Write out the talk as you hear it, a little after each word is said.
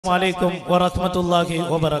അലൈക്കും വറഹ്മത്തുള്ളാഹി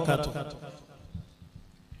വബറകാതുഹു.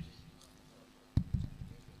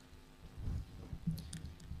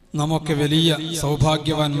 നമുക്ക് വലിയ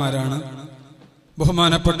സൗഭാഗ്യവാന്മാരാണ്.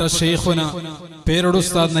 ബഹുമാനപ്പെട്ട ഷെയ്ഖുന പേരോട്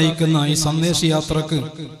ഉസ്താദ് നയിക്കുന്ന ഈ സന്ദേശ യാത്രക്ക്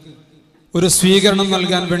ഒരു സ്വീകരണം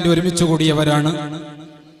നൽകാൻ വേണ്ടി ഒരുമിച്ച് കൂടിയവരാണ്.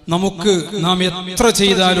 നമുക്ക് നാം എത്ര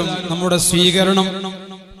ചെയ്താലും നമ്മുടെ സ്വീകരണം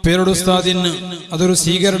പേരോട് ഉസ്താദിന് അതൊരു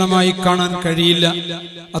സ്വീകരണമായി കാണാൻ കഴിയില്ല.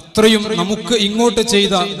 അത്രയും നമുക്ക് ഇങ്ങോട്ട്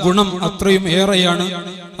ചെയ്ത ഗുണം അത്രയും ഏറെയാണ്.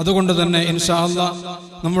 അതുകൊണ്ട് തന്നെ ഇൻഷാ അല്ലാഹ്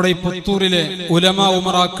നമ്മുടെ ഈ പുത്തൂരിലെ ഉലമാ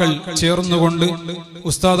ഉമറാക്കൾ ചേർന്നുകൊണ്ട്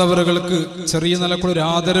ഉസ്താദ് അവറുകൾക്ക് ചെറിയ നിലക്കുള്ളൊരു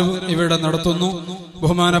ആദരവ് ഇവിടെ നടത്തുന്നു.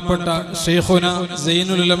 ബഹുമാനപ്പെട്ട ഷെയ്ഖുന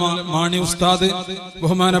സൈനുൽ ഉലമ മാണി ഉസ്താദ്,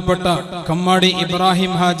 ബഹുമാനപ്പെട്ട കമ്മാടി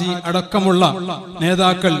ഇബ്രാഹിം ഹാജി അടക്കമുള്ള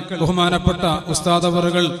നേതാക്കൾ ബഹുമാനപ്പെട്ട ഉസ്താദ്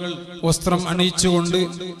അവറുകൾ വസ്ത്രം അണിയിച്ചുകൊണ്ട്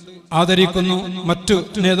ആദരിക്കുന്നു. മറ്റു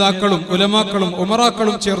നേതാക്കളും ഉലമാക്കളും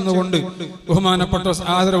ഉമറാക്കളും ചേർന്നുകൊണ്ട് ബഹുമാനപ്പെട്ട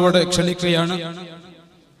ആദരവോടെ ക്ഷണിക്കുകയാണ്.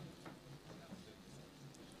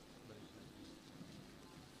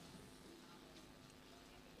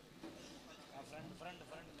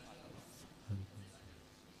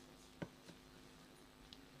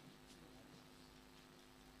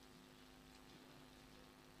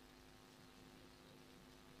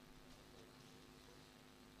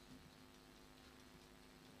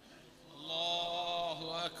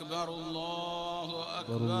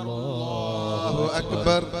 الله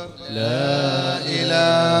أكبر لا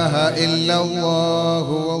إله إلا الله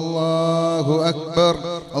والله أكبر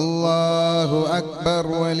الله أكبر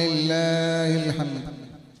ولله الحمد.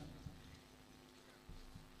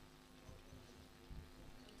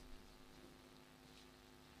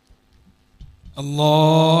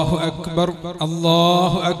 الله أكبر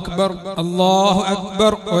الله أكبر الله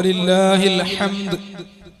أكبر ولله الحمد.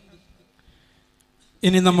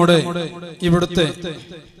 ഇനി നമ്മുടെ ഇവിടുത്തെ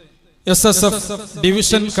SSF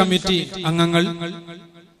ഡിവിഷൻ കമ്മിറ്റി അംഗങ്ങൾ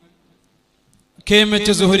KMH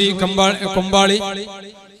സുഹരി കൊമ്പാളി,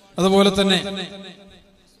 അതുപോലെ തന്നെ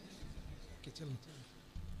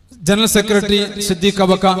ജനറൽ സെക്രട്ടറി സിദ്ദീഖ്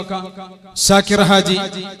അബക്ക, ഷാക്കിർ ഹാജി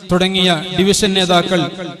തുടങ്ങിയ ഡിവിഷൻ നേതാക്കൾ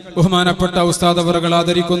ബഹുമാനപ്പെട്ട ഉസ്താദ് അവറുകൾ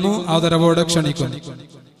ആദരിക്കുന്നു, ആദരവോടെ ക്ഷണിക്കുന്നു.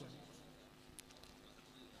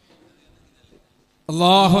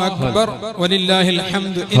 അല്ലാഹു അക്ബർ വലില്ലാഹിൽ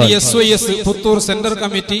ഹംദ്. ഇനി SYS Puthur centre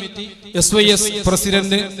committee SYS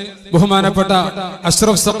president ബഹുമാനപ്പെട്ട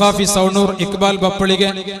അഷ്റഫ് സഖാഫി സൗണൂർ, ഇക്ബാൽ ബപ്പളിക,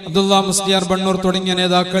 അബ്ദുള്ള മുസ്ലിയാർ ബണ്ണൂർ തുടങ്ങിയ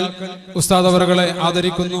നേതാക്കൾ ഉസ്താദ് അവറുകളെ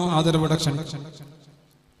ആദരിക്കുന്നു, ആദരവോടെ ക്ഷണിക്കുന്നു.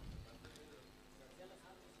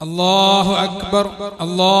 അല്ലാഹു അക്ബർ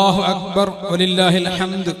അല്ലാഹു അക്ബർ വലില്ലാഹിൽ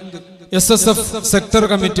ഹംദ്. SSF sector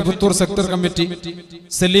committee Puthur sector committee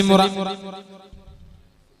സലീമുറ,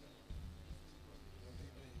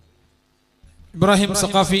 Ibrahim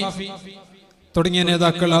Saqafi തുടങ്ങിയ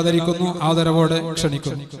നേതാക്കൾ ആദരിക്കുന്നു, ആദരവോടെ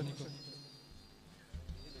ക്ഷണിക്കുന്നു.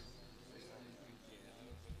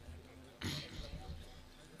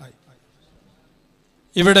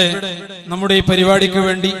 ഇവിടെ നമ്മുടെ ഈ പരിപാടിക്ക്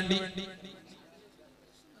വേണ്ടി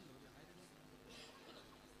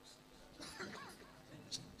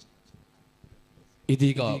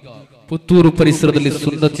ಇದೀಗ ಪುತ್ತೂರು ಪರಿಸರದಲ್ಲಿ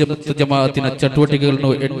ಸುನ್ನತ್ ಜಮಾಅತಿನ ಚಟುವಟಿಕೆಗಳನ್ನು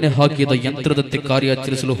ಎಣ್ಣೆ ಹಾಕಿದ ಯಂತ್ರದಂತೆ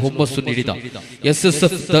ಕಾರ್ಯಾಚರಿಸಲು ಹುಮ್ಮಸ್ಸು ನೀಡಿದ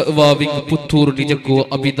SSF ದಅವಾ ವಿಂಗ್ ಪುತ್ತೂರು ನಿಜಕ್ಕೂ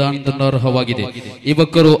ಅಭಿನಂದನಾರ್ಹವಾಗಿದೆ.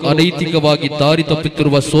 ಯುವಕರು ಅನೈತಿಕವಾಗಿ ದಾರಿ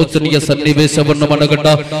ತಪ್ಪುತ್ತಿರುವ ಶೋಚನೀಯ ಸನ್ನಿವೇಶವನ್ನು ಮನಗಂಡ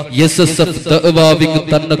SSF ದಅವಾ ವಿಂಗ್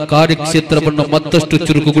ತನ್ನ ಕಾರ್ಯಕ್ಷೇತ್ರವನ್ನು ಮತ್ತಷ್ಟು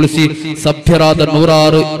ಚುರುಕುಗೊಳಿಸಿ ಸಭ್ಯರಾದ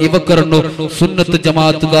 106 ಯುವಕರನ್ನು ಸುನ್ನತ್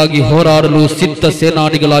ಜಮಾಅತ್ಗಾಗಿ ಹೋರಾಡಲು ಸಿದ್ಧ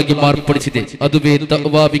ಸೇನಾನಿಗಳಾಗಿ ಮಾರ್ಪಡಿಸಿದೆ. ಅದುವೇ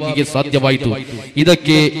ದಅವಾ ವಿಂಗ್ಗೆ ಸಾಧ್ಯವಾಯಿತು.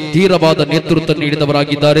 ಇದಕ್ಕೆ ಧೀರವಾದ ನೇತೃತ್ವ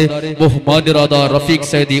ನೀಡಿದವರಾಗಿದ್ದಾರೆ ಬಹುಮಾನ್ಯರಾದ ರಫೀಕ್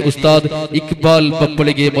ಸೈದಿ ಉಸ್ತಾದ್, ಇಕ್ಬಾಲ್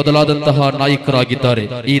ಬಪ್ಪಳಿಗೆ ಮೊದಲಾದಂತಹ ನಾಯಕರಾಗಿದ್ದಾರೆ.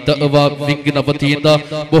 ಈ ದಅವಾ ವಿಂಗ್ನ ವತಿಯಿಂದ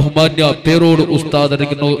ಬಹುಮಾನ್ಯ ಪೇರೋಡ್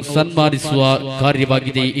ಉಸ್ತಾದರಿಗೂ ಸನ್ಮಾನಿಸುವ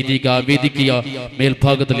ಕಾರ್ಯವಾಗಿದೆ ಇದೀಗ ವೇದಿಕೆಯ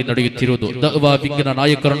ಮೇಲ್ಭಾಗದಲ್ಲಿ ನಡೆಯುತ್ತಿರುವುದು. ದಅವಾ ವಿಂಗ್ನ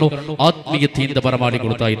ನಾಯಕರನ್ನು ಆತ್ಮೀಯತೆಯಿಂದ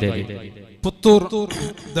ಬರಮಾಡಿಕೊಳ್ತಾ ಇದ್ದೇವೆ. പുത്തൂർ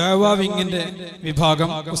ദഅവാ വിങ്ങിന്റെ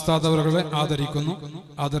വിഭാഗം ഉസ്താദ് അവറുകളെ ആദരിക്കുന്നു,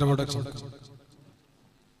 ആദരവോടെ ക്ഷണിക്കുന്നു.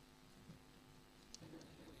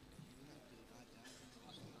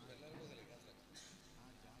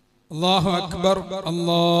 അല്ലാഹു അക്ബർ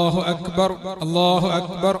അല്ലാഹു അക്ബർ അല്ലാഹു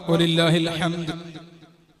അക്ബർ വലില്ലാഹിൽ ഹംദ്.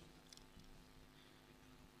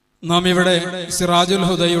 നാം ഇവിടെ സിറാജുൽ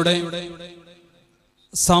ഹുദയുടെ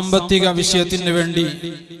സാമ്പത്തിക വിഷയത്തിന് വേണ്ടി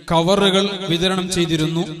കവറുകൾ വിതരണം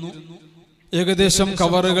ചെയ്തിരുന്നു. ഏകദേശം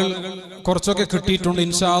കവറുകൾ കുറച്ചൊക്കെ കിട്ടിയിട്ടുണ്ട്.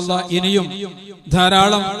 ഇൻഷാ അല്ലാഹ് ഇനിയും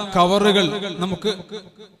ധാരാളം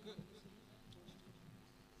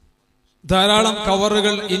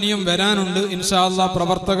കവറുകൾ ഇനിയും വരാനുണ്ട്. ഇൻഷാ അല്ലാഹ്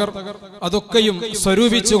പ്രവർത്തകർ അതൊക്കെയും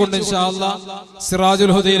സ്വരൂപിച്ചുകൊണ്ട് ഇൻഷാ അല്ലാഹ്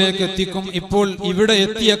സിറാജുൽ ഹുദയിലേക്ക് എത്തിക്കും. ഇപ്പോൾ ഇവിടെ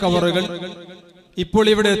എത്തിയ കവറുകൾ ഇപ്പോൾ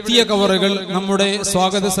ഇവിടെ എത്തിയ കവറുകൾ നമ്മുടെ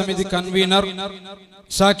സ്വാഗത സമിതി കൺവീനർ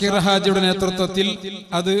ഷാക്കിർ ഹാജിയുടെ നേതൃത്വത്തിൽ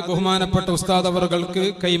അത് ബഹുമാനപ്പെട്ട ഉസ്താദ് അവറുകൾക്ക്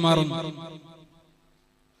കൈമാറുന്നു.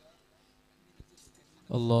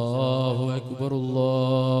 അല്ലാഹു അക്ബർ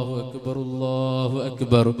അല്ലാഹു അക്ബർ അല്ലാഹു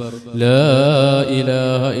അക്ബർ ലാ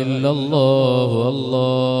ഇലാഹ ഇല്ലല്ലാഹു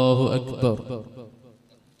അല്ലാഹു അക്ബർ.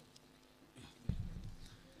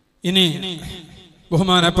 ഇനി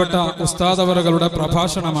ബഹുമാനപ്പെട്ട ഉസ്താദ് അവറുകളുടെ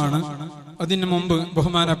പ്രഭാഷണമാണ്. അതിനു മുമ്പ്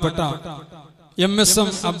ബഹുമാനപ്പെട്ട MSM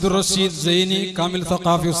അബ്ദുൾ റഷീദ് സൈനി കാമിൽ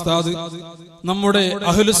സഖാഫി ഉസ്താദ് നമ്മുടെ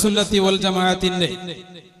അഹ്ലുസുന്നത്തി വൽ ജമാഅത്തിന്റെ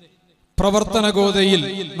പ്രവർത്തന ഗോതയിൽ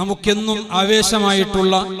നമുക്കെന്നും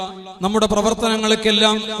ആവേശമായിട്ടുള്ള, നമ്മുടെ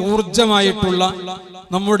പ്രവർത്തനങ്ങൾക്കെല്ലാം ഊർജമായിട്ടുള്ള,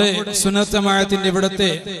 നമ്മുടെ സുന്നത്ത് ജമാഅത്തിന്റെ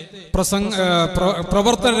ഇവിടുത്തെ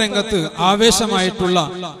പ്രവർത്തന രംഗത്ത് ആവേശമായിട്ടുള്ള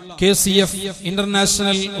KCF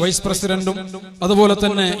ഇന്റർനാഷണൽ വൈസ് പ്രസിഡന്റും അതുപോലെ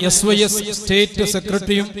തന്നെ SYS സ്റ്റേറ്റ്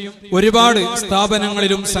സെക്രട്ടറിയും ഒരുപാട്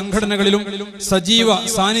സ്ഥാപനങ്ങളിലും സംഘടനകളിലും സജീവ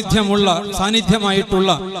സാന്നിധ്യമായിട്ടുള്ള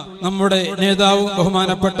നമ്മുടെ നേതാവ്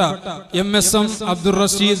ബഹുമാനപ്പെട്ട MSM അബ്ദുൾ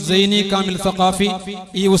റഷീദ് സൈനി കാമിൽ സഖാഫി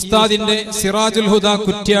ഈ ഉസ്താദിന്റെ സിറാജുൽ ഹുദ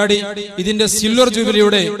കുറ്റ്യാടി ഇതിന്റെ സിൽവർ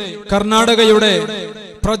ജൂബിലിയുടെ കർണാടകയുടെ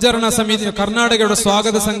പ്രചരണ സമിതി, കർണാടകയുടെ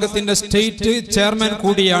സ്വാഗത സംഘത്തിന്റെ സ്റ്റേറ്റ് ചെയർമാൻ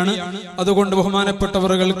കൂടിയാണ്. അതുകൊണ്ട്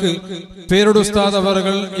ബഹുമാനപ്പെട്ടവർക്ക് പേരോട് ഉസ്താദ്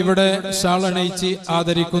അവറുകൾ ഇവിടെ ഷാളണയിച്ച്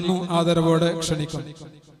ആദരിക്കുന്നു, ആദരവോടെ ക്ഷണിക്കുന്നു.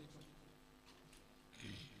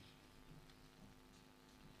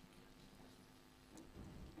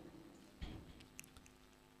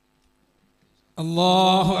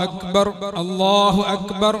 അല്ലാഹു അക്ബർ അല്ലാഹു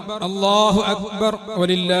അക്ബർ അല്ലാഹു അക്ബർ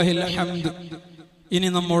വലില്ലാഹിൽ ഹംദ്. ഇനി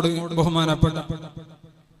നമ്മോട് ബഹുമാനപ്പെട്ട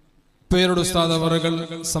പേരോട് ഉസ്താദ് അവറുകൾ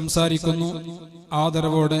സംസാരിക്കുന്നു,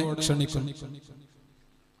 ആദരവോടെ ക്ഷണിക്കുന്നു.